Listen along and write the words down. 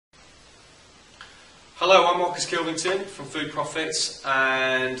Hello, I'm Marcus Kilvington from Food Profits,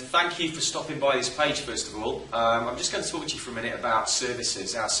 and thank you for stopping by this page first of all. I'm just going to talk to you for a minute about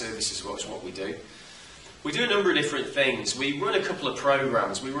services. Our services is what we do. We do a number of different things. We run a couple of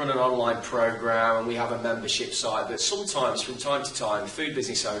programs. We run an online program and we have a membership site, but sometimes from time to time food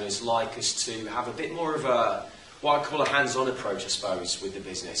business owners like us to have a bit more of a, what I call a hands-on approach, I suppose, with the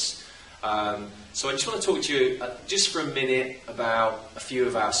business. So I just want to talk to you just for a minute about a few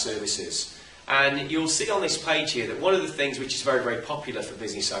of our services. And you'll see on this page here that one of the things which is very, very popular for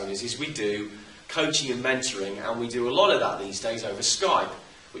business owners is we do coaching and mentoring, and we do a lot of that these days over Skype,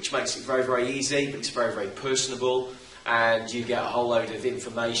 which makes it very, very easy, but it's very, very personable, and you get a whole load of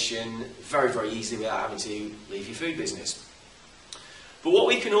information very, very easily without having to leave your food business. But what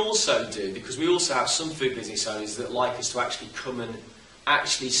we can also do, because we also have some food business owners that like us to actually come and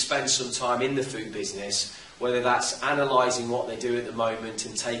actually spend some time in the food business, whether that's analysing what they do at the moment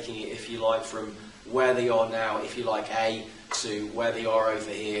and taking it, if you like, from where they are now, if you like, A, to where they are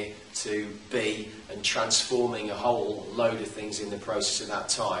over here, to B, and transforming a whole load of things in the process of that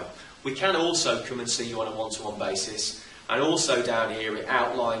time. We can also come and see you on a one-to-one basis, and also down here it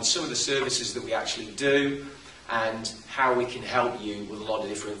outlines some of the services that we actually do and how we can help you with a lot of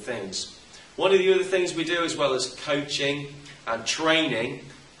different things. One of the other things we do, as well as coaching and training,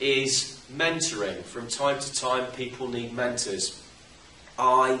 is mentoring. From time to time people need mentors.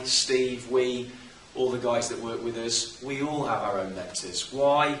 I, Steve, we, all the guys that work with us, we all have our own mentors.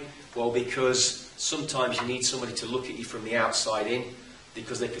 Why? Well, because sometimes you need somebody to look at you from the outside in,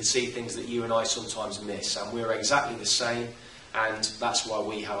 because they can see things that you and I sometimes miss, and we're exactly the same, and that's why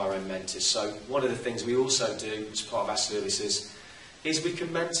we have our own mentors. So one of the things we also do as part of our services is we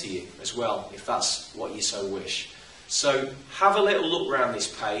can mentor you as well, if that's what you so wish. So have a little look around this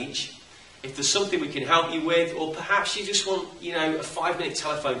page. If there's something we can help you with, or perhaps you just want, a 5-minute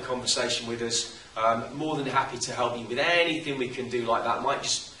telephone conversation with us, more than happy to help you with anything we can do like that.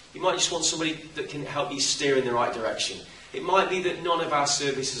 You might just want somebody that can help you steer in the right direction. It might be that none of our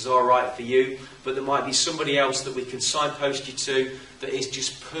services are right for you, but there might be somebody else that we can signpost you to that is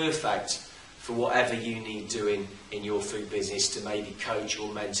just perfect for whatever you need doing in your food business to maybe coach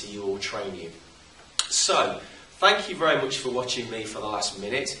or mentor you or train you. So, thank you very much for watching me for the last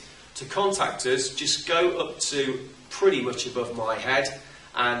minute. To contact us, just go up to pretty much above my head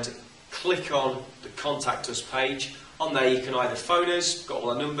and click on the Contact Us page. On there you can either phone us, got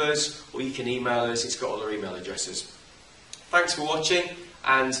all our numbers, or you can email us, it's got all our email addresses. Thanks for watching,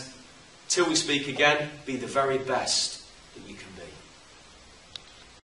 and till we speak again, be the very best.